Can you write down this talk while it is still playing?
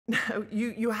Now,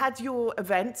 you had your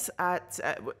event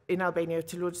in Albania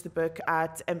to launch the book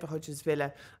at Enver Hoxha's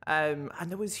villa, and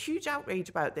there was huge outrage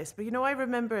about this. But, I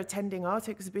remember attending art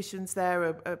exhibitions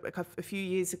there a few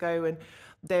years ago, and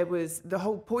there was the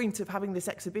whole point of having this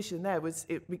exhibition there was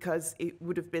because it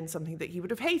would have been something that he would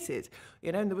have hated,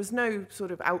 and there was no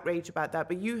sort of outrage about that.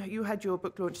 But you had your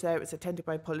book launch there. It was attended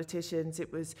by politicians.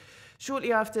 It was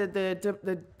shortly after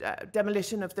the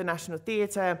demolition of the National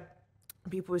Theatre.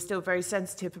 People were still very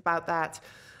sensitive about that.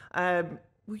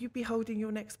 Will you be holding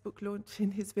your next book launch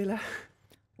in his villa?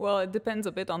 Well, it depends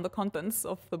a bit on the contents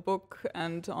of the book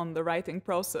and on the writing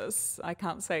process. I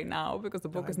can't say now because the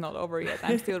book is not over yet.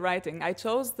 I'm still writing. I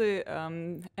chose the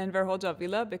Enver Hoxha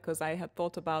villa because I had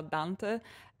thought about Dante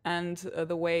and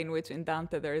the way in which in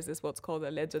Dante there is this what's called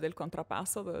a legge del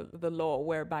contrappasso, the law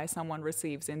whereby someone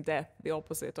receives in death the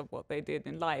opposite of what they did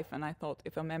in life. And I thought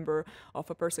if a member of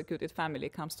a persecuted family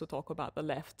comes to talk about the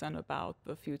left and about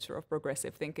the future of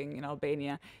progressive thinking in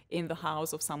Albania in the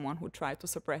house of someone who tried to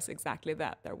suppress exactly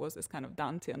that, there was this kind of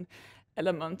Dantean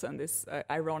element and this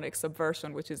ironic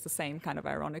subversion, which is the same kind of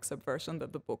ironic subversion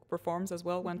that the book performs as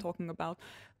well when talking about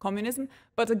communism.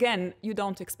 But again, you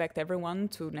don't expect everyone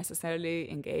to necessarily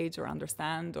engage or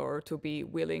understand or to be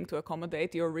willing to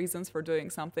accommodate your reasons for doing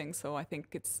something. So I think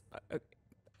it's,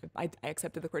 I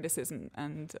accepted the criticism,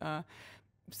 and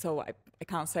so I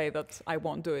can't say that I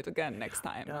won't do it again next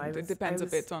time. No, it depends a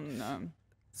bit on...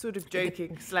 sort of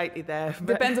joking slightly there.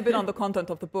 Depends a bit on the content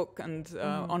of the book, and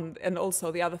and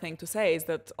also the other thing to say is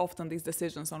that often these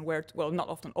decisions on where to, well, not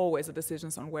often, always the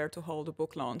decisions on where to hold a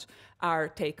book launch are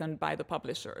taken by the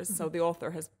publishers. So the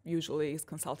author has usually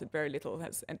consulted very little,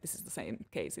 and this is the same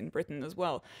case in Britain as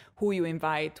well, who you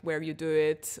invite, where you do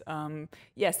it.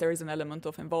 Yes, there is an element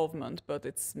of involvement, but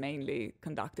it's mainly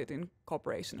conducted in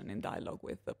cooperation and in dialogue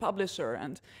with the publisher.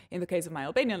 And in the case of my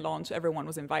Albanian launch, everyone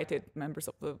was invited, members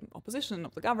of the opposition,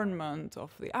 of the government,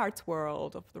 of the arts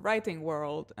world, of the writing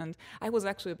world. And I was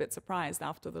actually a bit surprised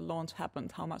after the launch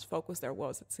happened how much focus there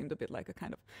was. It seemed a bit like a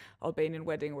kind of Albanian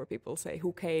wedding where people say,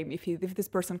 who came? If this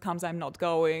person comes, I'm not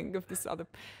going. If this other...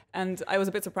 And I was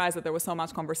a bit surprised that there was so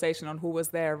much conversation on who was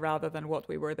there rather than what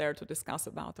we were there to discuss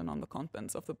about, and on the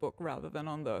contents of the book rather than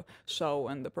on the show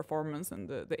and the performance and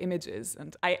the images.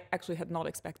 And I actually had not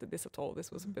expected this at all.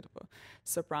 This was a bit of a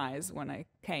surprise when I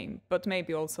came, but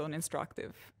maybe also an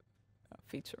instructive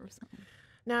feature. So.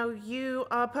 Now, you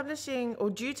are publishing, or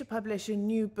due to publish, a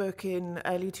new book in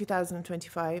early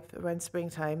 2025, around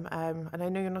springtime, and I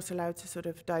know you're not allowed to sort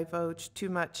of divulge too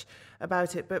much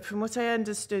about it, but from what I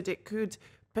understood, it could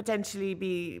potentially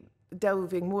be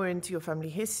delving more into your family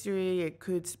history. It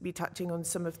could be touching on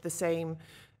some of the same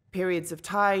periods of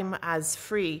time as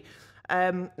Free.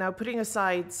 Now, putting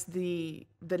aside the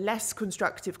less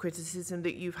constructive criticism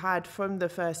that you've had from the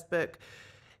first book,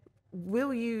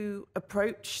 will you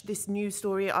approach this new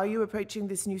story? Are you approaching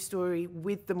this new story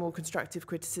with the more constructive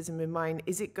criticism in mind?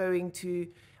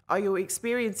 Are your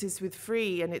experiences with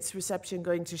Free and its reception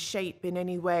going to shape in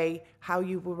any way how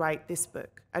you will write this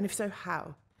book? And if so,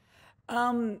 how?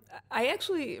 I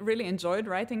actually really enjoyed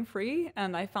writing Free,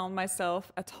 and I found myself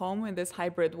at home in this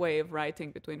hybrid way of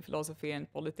writing between philosophy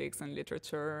and politics and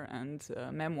literature and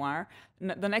memoir.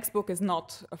 The next book is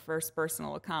not a first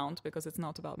personal account because it's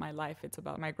not about my life, it's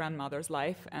about my grandmother's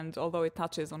life. And although it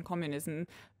touches on communism,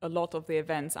 a lot of the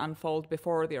events unfold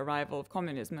before the arrival of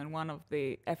communism. And one of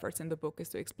the efforts in the book is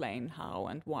to explain how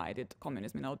and why did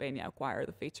communism in Albania acquire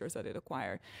the features that it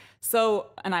acquired.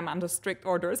 So, and I'm under strict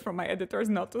orders from my editors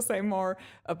not to say more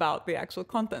about the actual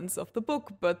contents of the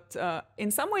book, but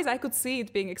in some ways I could see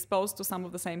it being exposed to some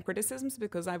of the same criticisms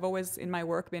because I've always in my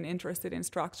work been interested in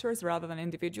structures rather than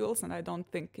individuals, and I don't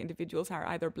think individuals are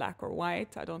either black or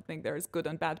white. I don't think there's good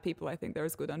and bad people. I think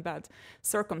there's good and bad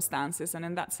circumstances, and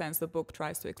in that sense the book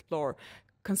tries to explore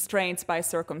constraints by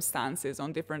circumstances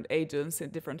on different agents in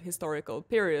different historical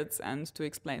periods and to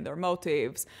explain their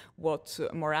motives, what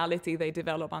morality they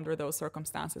develop under those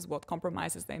circumstances, what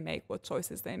compromises they make, what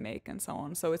choices they make, and so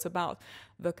on. So it's about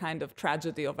the kind of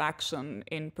tragedy of action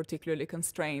in particularly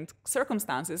constrained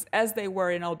circumstances, as they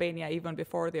were in Albania even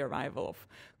before the arrival of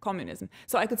communism.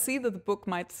 So I could see that the book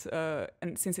might,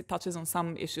 and since it touches on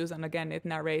some issues, and again it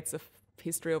narrates a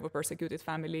history of a persecuted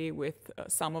family with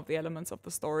some of the elements of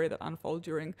the story that unfold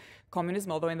during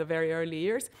communism, although in the very early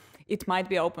years, it might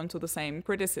be open to the same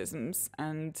criticisms.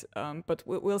 And but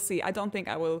we'll see. I don't think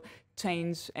I will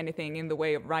change anything in the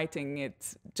way of writing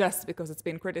it just because it's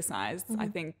been criticized. I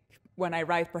think when I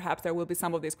write, perhaps there will be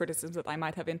some of these criticisms that I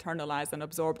might have internalized and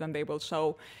absorbed, and they will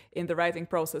show in the writing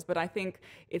process. But I think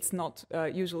it's not,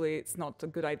 usually it's not a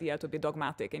good idea to be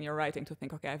dogmatic in your writing, to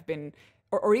think, okay, I've been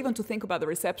or even to think about the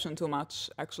reception too much.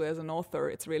 Actually, as an author,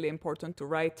 it's really important to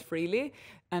write freely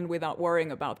and without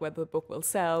worrying about whether the book will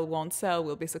sell, won't sell,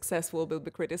 will be successful, will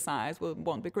be criticized,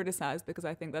 won't be criticized, because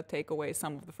I think that take away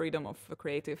some of the freedom of the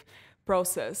creative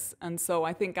process. And so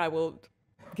I think I will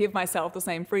give myself the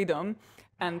same freedom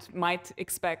and might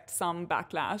expect some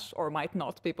backlash, or might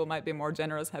not. People might be more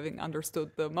generous having understood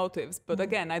the motives. But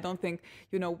again, I don't think,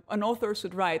 an author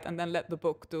should write and then let the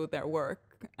book do their work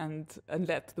and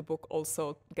let the book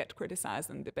also get criticized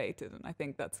and debated. And I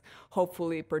think that's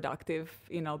hopefully productive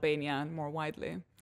in Albania and more widely.